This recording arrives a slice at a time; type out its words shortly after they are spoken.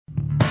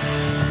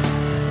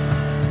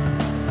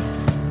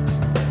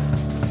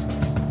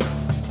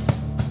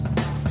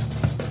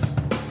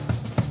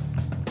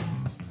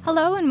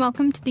Hello and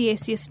welcome to the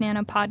ACS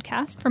Nano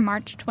podcast for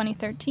March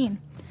 2013.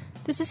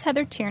 This is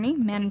Heather Tierney,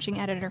 Managing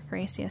Editor for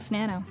ACS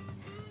Nano.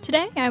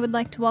 Today, I would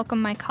like to welcome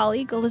my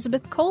colleague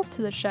Elizabeth Cole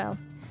to the show.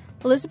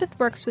 Elizabeth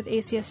works with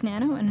ACS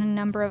Nano and a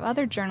number of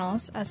other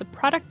journals as a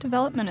Product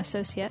Development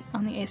Associate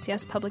on the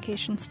ACS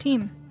Publications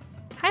team.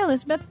 Hi,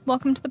 Elizabeth.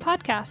 Welcome to the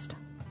podcast.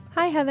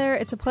 Hi, Heather.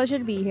 It's a pleasure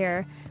to be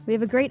here. We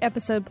have a great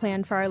episode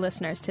planned for our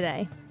listeners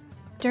today.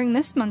 During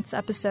this month's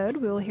episode,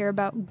 we will hear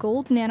about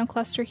gold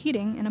nanocluster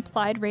heating in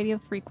applied radio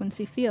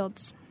frequency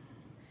fields.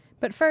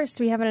 But first,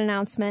 we have an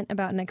announcement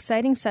about an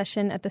exciting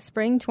session at the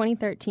Spring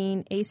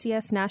 2013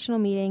 ACS National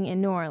Meeting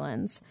in New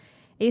Orleans.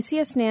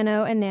 ACS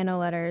Nano and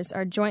NanoLetters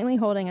are jointly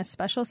holding a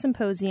special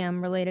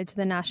symposium related to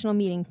the national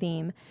meeting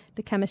theme,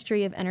 the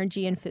chemistry of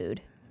energy and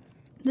food.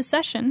 The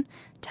session,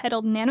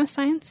 titled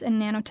Nanoscience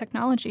and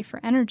Nanotechnology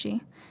for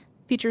Energy,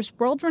 features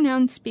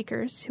world-renowned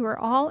speakers who are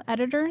all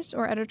editors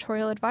or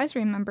editorial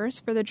advisory members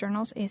for the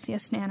journals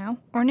ACS Nano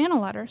or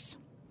NanoLetters.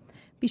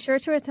 Be sure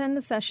to attend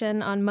the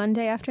session on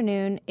Monday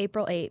afternoon,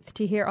 April 8th,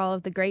 to hear all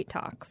of the great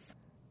talks.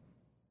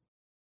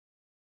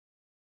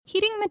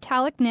 Heating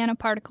metallic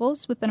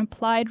nanoparticles with an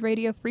applied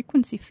radio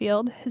frequency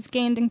field has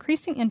gained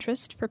increasing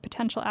interest for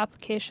potential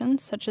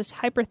applications such as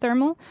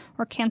hyperthermal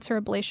or cancer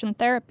ablation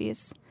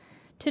therapies.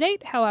 To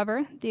date,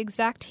 however, the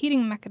exact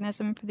heating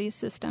mechanism for these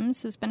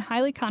systems has been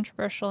highly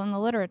controversial in the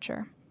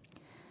literature.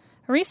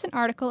 A recent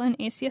article in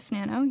ACS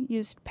Nano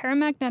used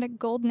paramagnetic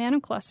gold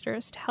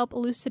nanoclusters to help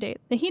elucidate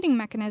the heating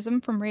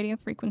mechanism from radio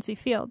frequency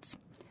fields.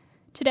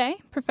 Today,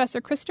 Professor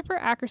Christopher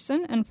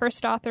Ackerson and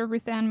first author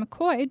Ruth Ann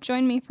McCoy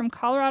join me from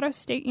Colorado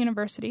State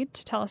University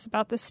to tell us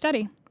about this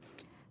study.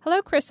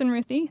 Hello, Chris and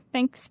Ruthie.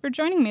 Thanks for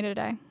joining me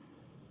today.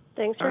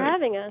 Thanks for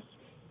having us.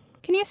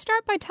 Can you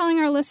start by telling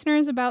our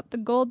listeners about the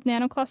gold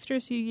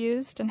nanoclusters you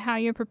used and how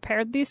you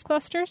prepared these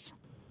clusters?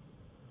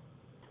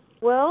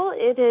 Well,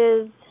 it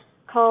is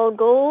called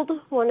Gold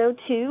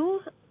 102.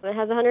 It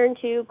has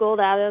 102 gold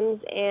atoms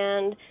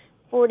and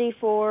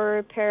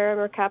 44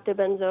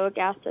 para-mercaptobenzoic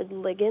acid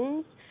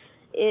ligands.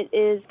 It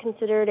is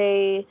considered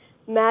a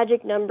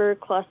magic number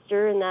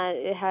cluster in that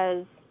it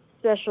has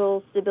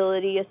special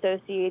stability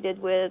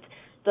associated with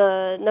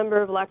the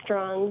number of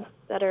electrons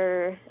that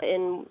are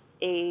in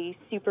a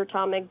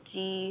superatomic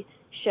G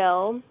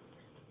shell.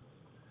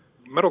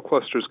 Metal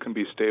clusters can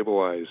be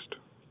stabilized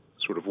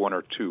sort of one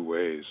or two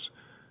ways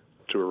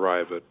to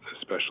arrive at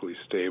especially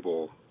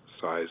stable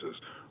sizes.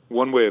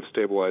 One way of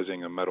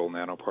stabilizing a metal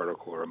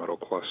nanoparticle or a metal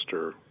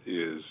cluster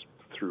is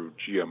through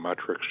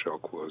geometric shell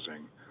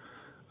closing.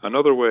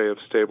 Another way of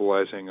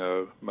stabilizing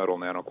a metal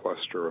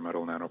nanocluster or a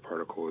metal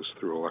nanoparticle is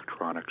through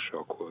electronic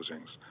shell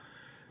closings.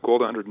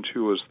 Gold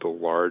 102 is the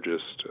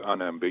largest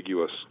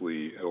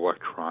unambiguously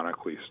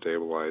electronically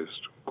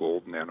stabilized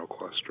gold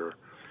nanocluster.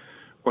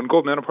 When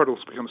gold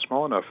nanoparticles become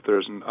small enough,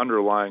 there's an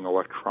underlying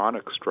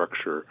electronic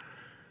structure,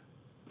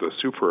 the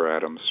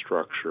superatom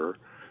structure,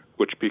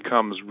 which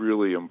becomes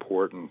really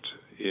important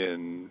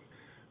in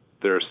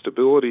their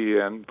stability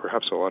and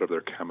perhaps a lot of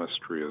their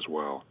chemistry as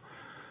well.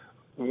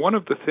 One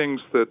of the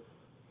things that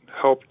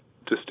helped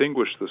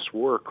distinguish this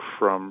work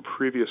from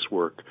previous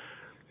work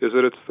is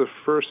that it's the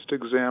first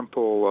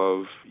example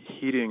of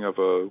heating of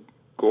a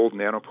gold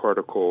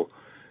nanoparticle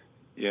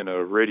in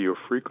a radio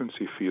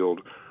frequency field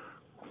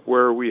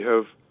where we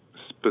have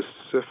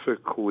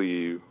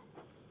specifically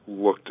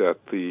looked at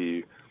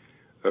the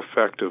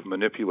effect of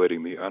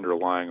manipulating the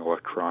underlying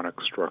electronic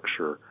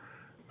structure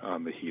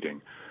on the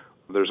heating.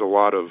 There's a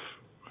lot of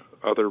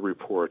other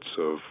reports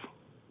of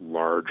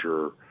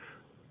larger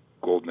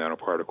gold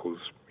nanoparticles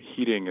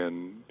heating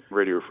in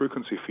radio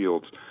frequency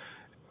fields.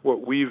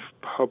 What we've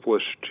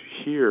published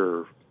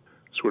here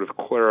sort of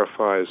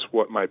clarifies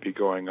what might be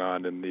going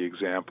on in the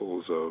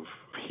examples of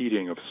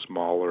heating of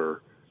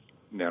smaller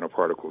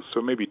nanoparticles,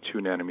 so maybe 2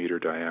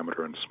 nanometer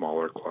diameter and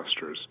smaller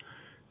clusters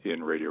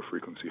in radio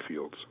frequency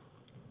fields.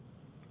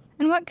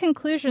 And what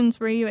conclusions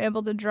were you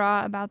able to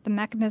draw about the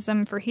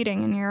mechanism for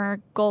heating in your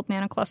gold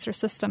nanocluster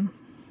system?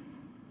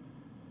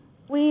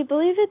 We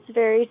believe it's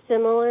very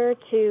similar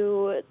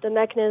to the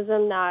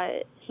mechanism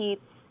that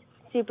heats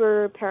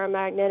super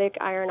paramagnetic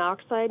iron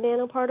oxide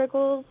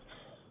nanoparticles,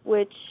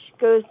 which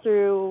goes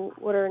through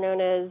what are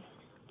known as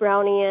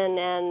Brownian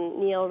and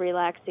Néel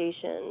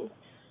relaxations.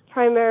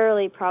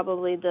 Primarily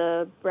probably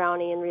the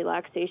Brownian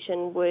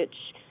relaxation, which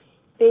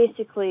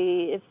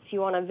basically, if you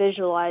want to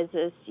visualize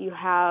this, you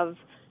have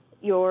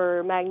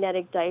your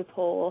magnetic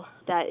dipole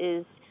that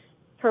is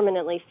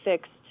permanently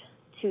fixed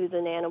to the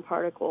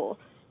nanoparticle.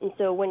 And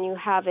so when you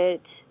have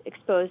it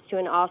exposed to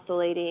an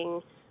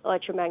oscillating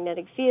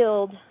electromagnetic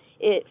field,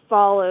 it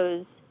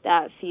follows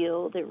that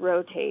field, it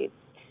rotates,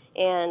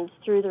 and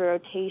through the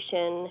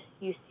rotation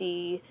you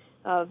see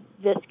a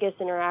viscous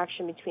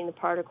interaction between the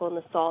particle and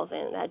the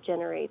solvent that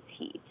generates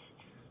heat.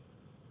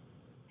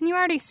 And you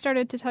already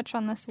started to touch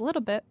on this a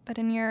little bit, but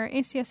in your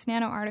ACS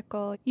Nano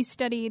article, you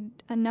studied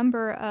a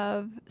number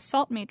of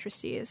salt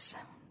matrices.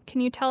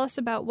 Can you tell us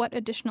about what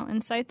additional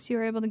insights you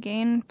were able to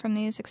gain from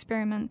these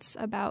experiments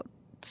about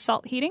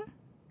salt heating?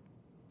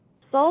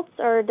 Salts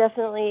are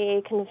definitely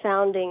a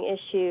confounding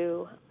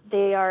issue.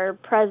 They are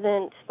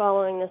present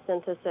following the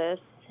synthesis,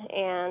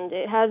 and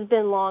it has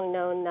been long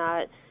known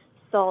that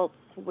salts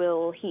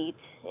will heat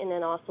in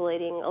an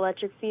oscillating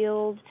electric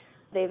field.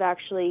 They've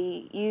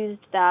actually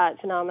used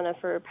that phenomena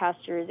for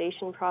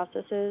pasteurization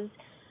processes.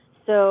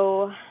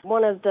 So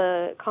one of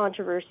the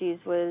controversies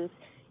was,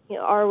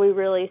 are we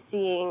really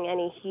seeing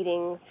any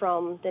heating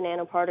from the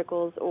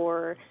nanoparticles,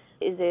 or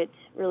is it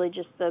really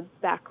just the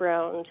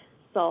background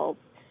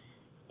salts?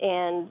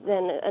 And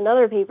then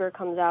another paper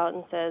comes out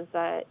and says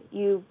that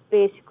you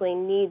basically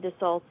need the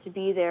salts to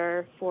be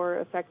there for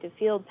effective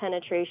field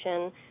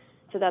penetration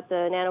so that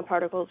the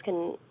nanoparticles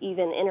can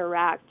even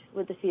interact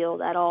with the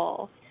field at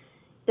all.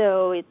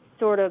 So it's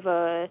sort of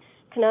a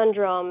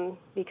conundrum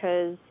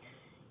because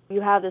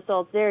you have the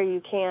salts there,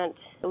 you can't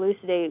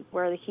elucidate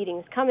where the heating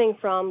is coming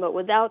from, but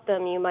without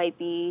them you might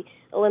be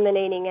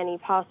eliminating any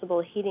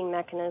possible heating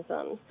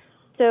mechanisms.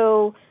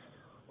 So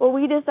what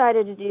we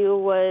decided to do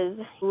was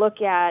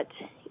look at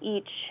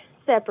each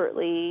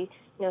separately,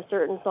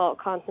 certain salt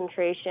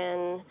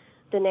concentration,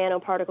 the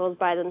nanoparticles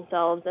by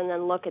themselves, and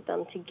then look at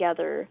them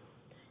together.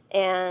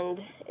 And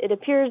it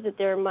appears that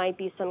there might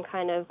be some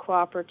kind of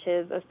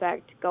cooperative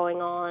effect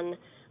going on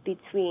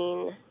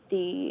between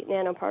the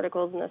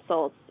nanoparticles and the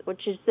salts,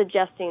 which is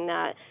suggesting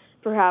that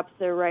perhaps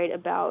they're right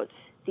about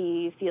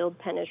the field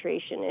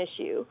penetration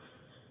issue.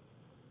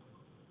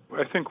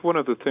 I think one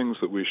of the things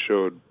that we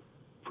showed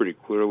pretty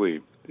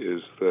clearly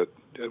is that,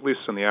 at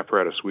least in the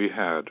apparatus we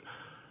had,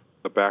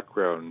 a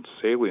background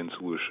saline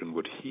solution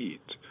would heat,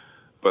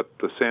 but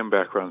the same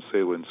background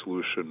saline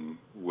solution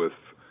with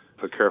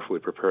a carefully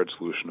prepared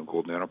solution of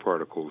gold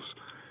nanoparticles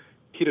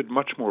heated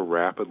much more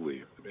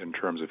rapidly in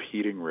terms of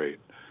heating rate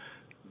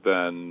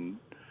than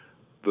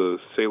the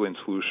saline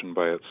solution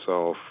by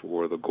itself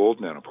or the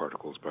gold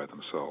nanoparticles by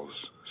themselves,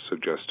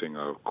 suggesting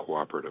a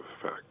cooperative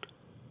effect.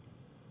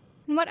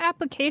 What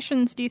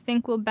applications do you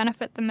think will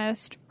benefit the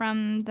most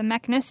from the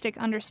mechanistic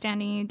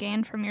understanding you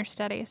gained from your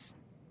studies?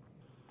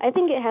 I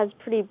think it has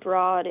pretty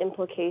broad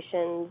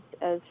implications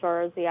as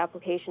far as the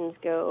applications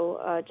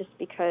go, just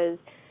because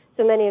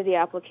so many of the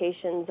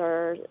applications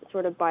are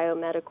sort of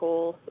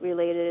biomedical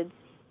related.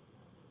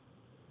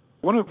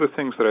 One of the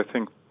things that I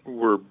think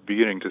we're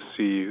beginning to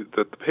see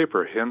that the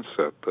paper hints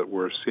at, that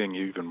we're seeing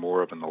even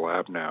more of in the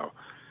lab now,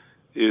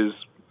 is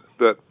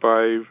that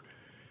by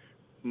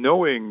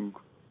knowing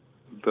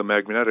the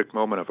magnetic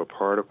moment of a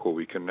particle,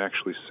 we can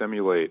actually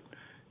simulate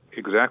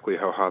exactly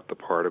how hot the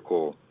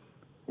particle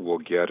will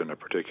get in a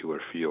particular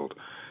field.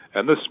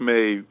 And this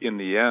may, in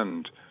the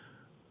end,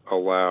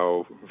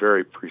 allow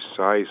very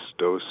precise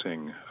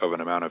dosing of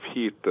an amount of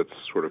heat that's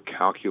sort of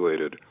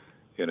calculated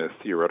in a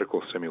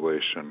theoretical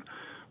simulation.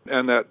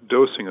 And that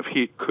dosing of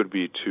heat could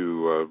be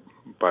to a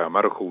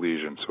biomedical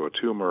lesion, so a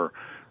tumor.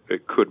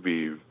 It could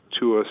be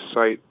to a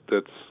site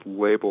that's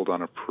labeled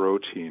on a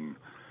protein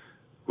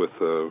with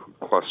a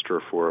cluster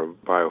for a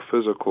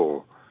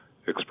biophysical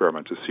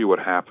experiment to see what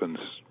happens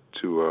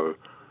to a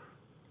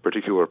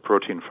particular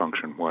protein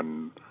function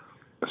when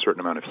a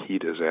certain amount of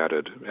heat is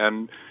added.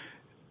 And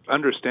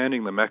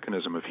understanding the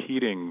mechanism of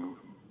heating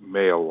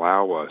may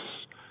allow us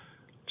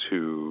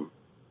to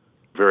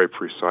very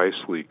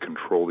precisely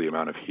control the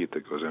amount of heat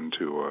that goes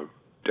into a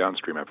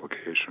downstream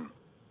application.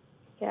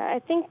 Yeah, I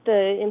think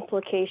the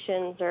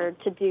implications are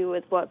to do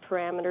with what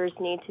parameters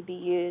need to be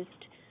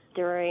used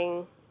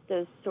during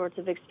those sorts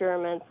of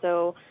experiments.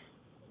 So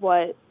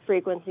what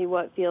frequency,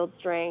 what field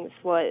strength,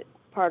 what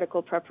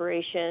particle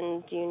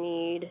preparation do you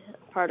need,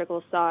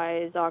 particle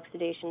size,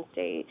 oxidation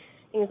state,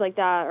 things like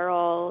that are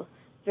all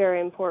very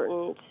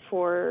important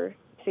for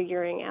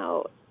figuring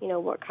out,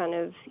 what kind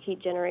of heat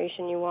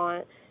generation you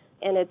want.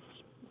 And it's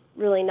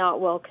really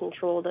not well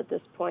controlled at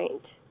this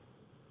point.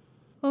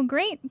 Well,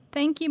 great.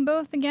 Thank you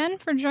both again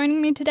for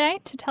joining me today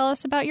to tell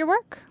us about your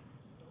work.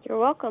 You're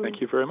welcome.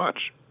 Thank you very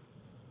much.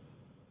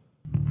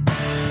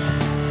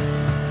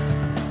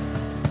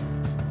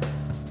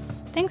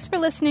 Thanks for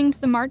listening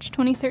to the March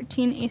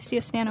 2013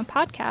 ACS Nano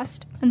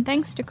podcast, and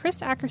thanks to Chris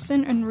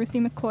Ackerson and Ruthie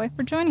McCoy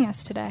for joining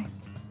us today.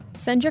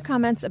 Send your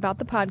comments about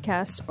the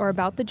podcast or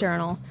about the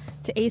journal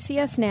to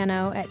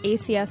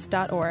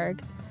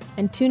acsnano@acs.org,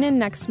 and tune in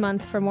next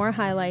month for more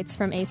highlights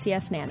from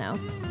ACS Nano.